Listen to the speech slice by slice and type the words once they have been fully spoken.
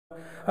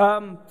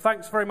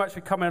Thanks very much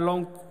for coming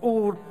along.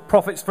 All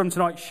profits from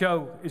tonight's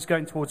show is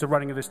going towards the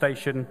running of the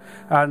station,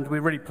 and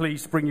we're really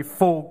pleased to bring you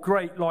 4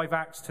 great live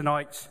acts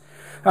tonight.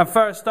 And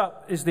first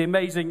up is the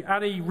amazing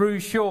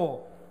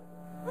Rew-Shaw.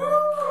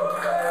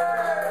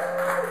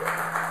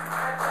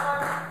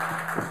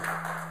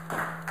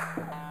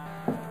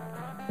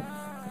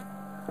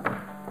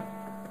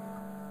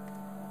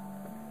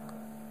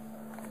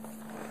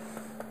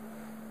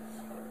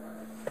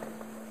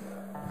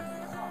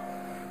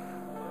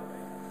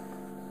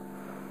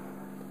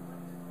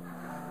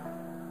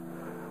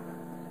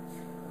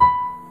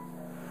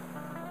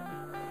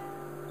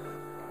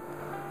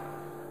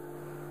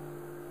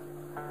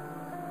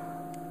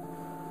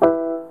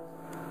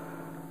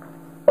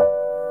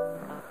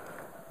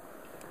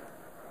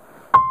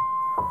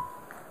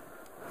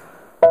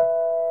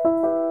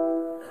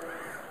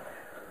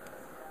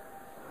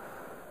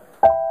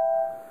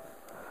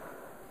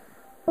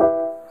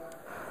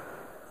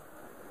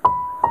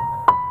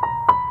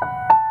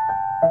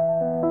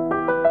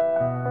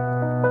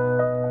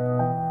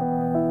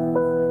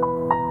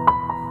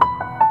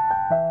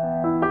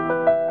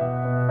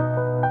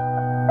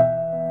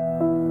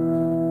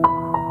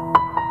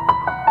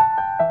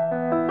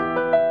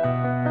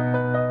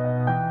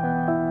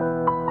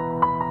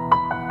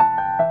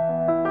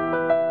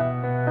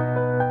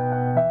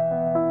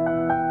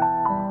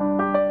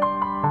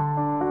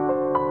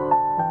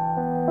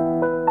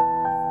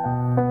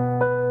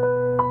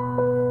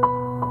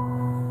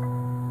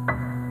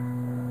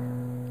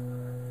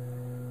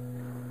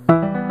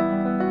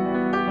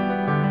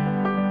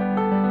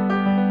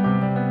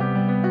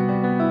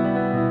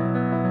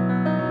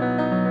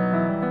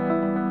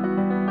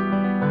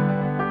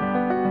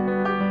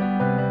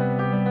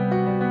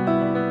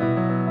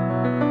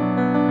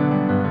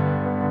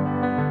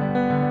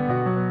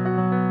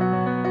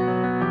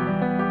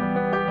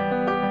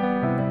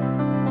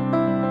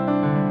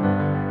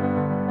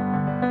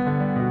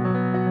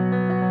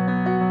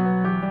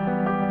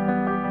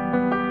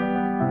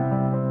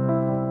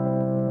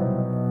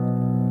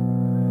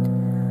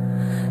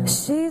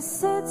 She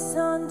sits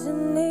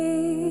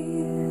underneath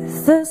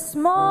the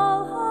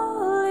small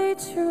holly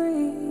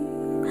tree,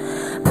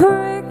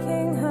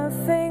 pricking her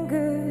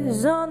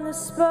fingers on the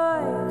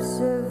spikes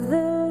of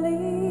the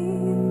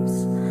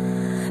leaves.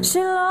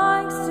 She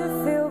likes to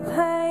feel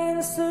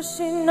pain, so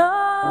she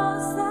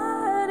knows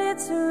that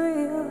it's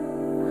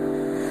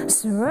real,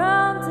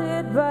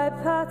 surrounded by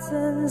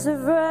patterns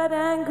of red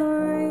and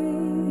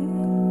green.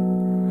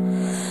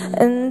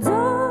 And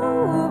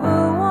oh,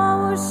 but what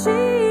will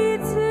she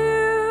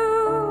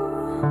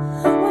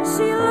when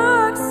she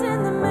looks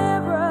in the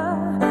mirror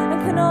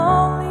and can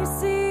only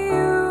see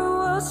you?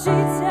 Will she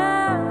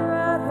tear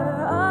out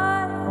her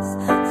eyes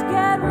to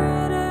get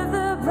rid of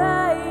the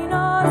pain,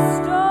 or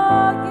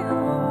store you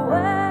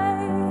away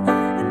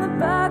in the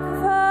back of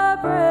her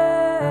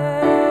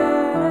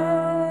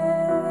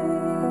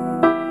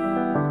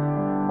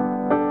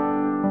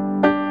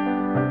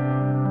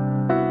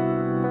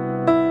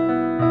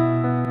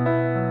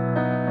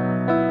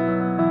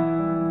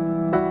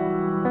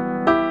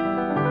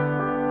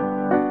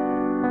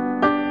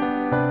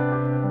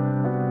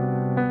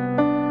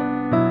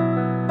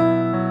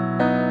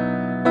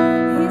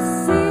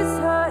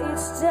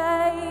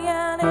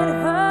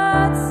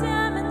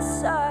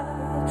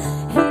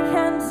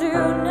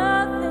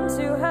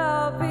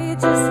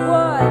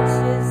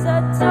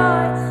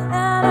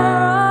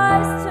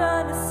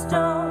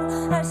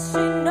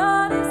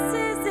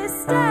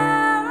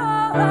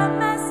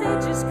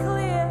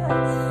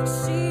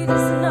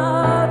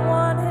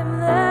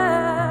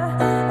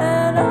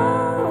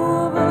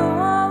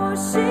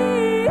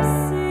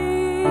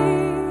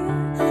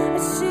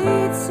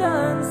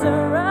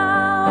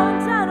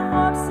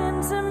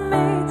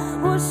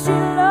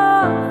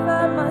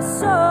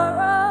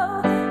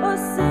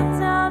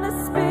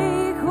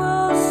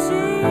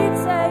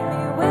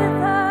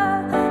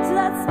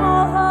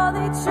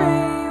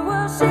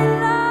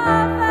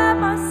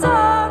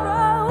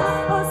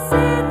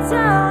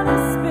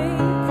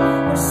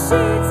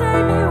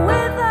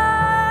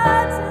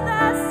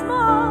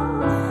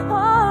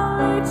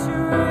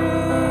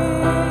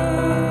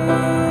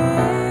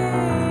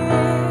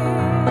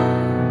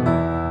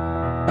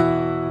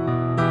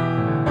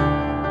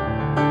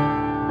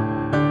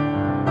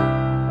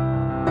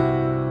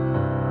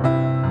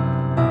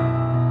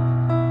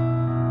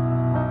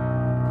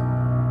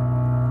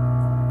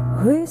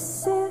We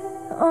sit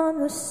on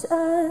the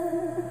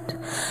sand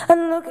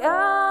and look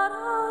out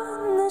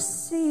on the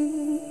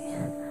sea.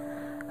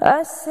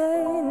 I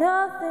say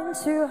nothing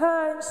to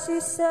her and she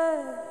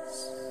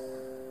says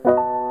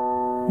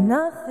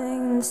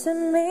nothing to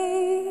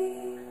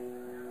me.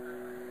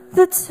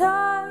 The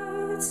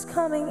tide's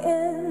coming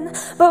in,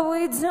 but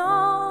we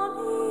don't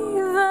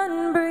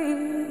even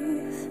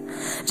breathe.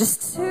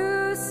 Just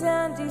 2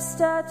 sandy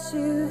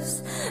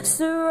statues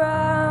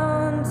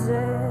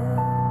surrounded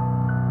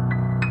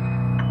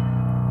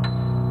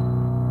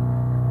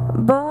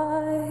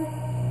by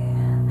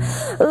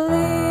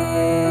leaves.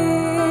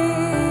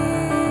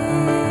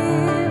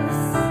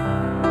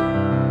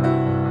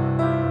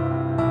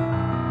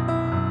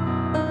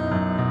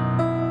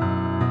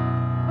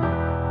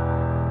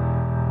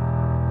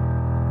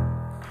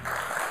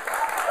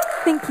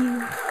 Thank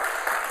you.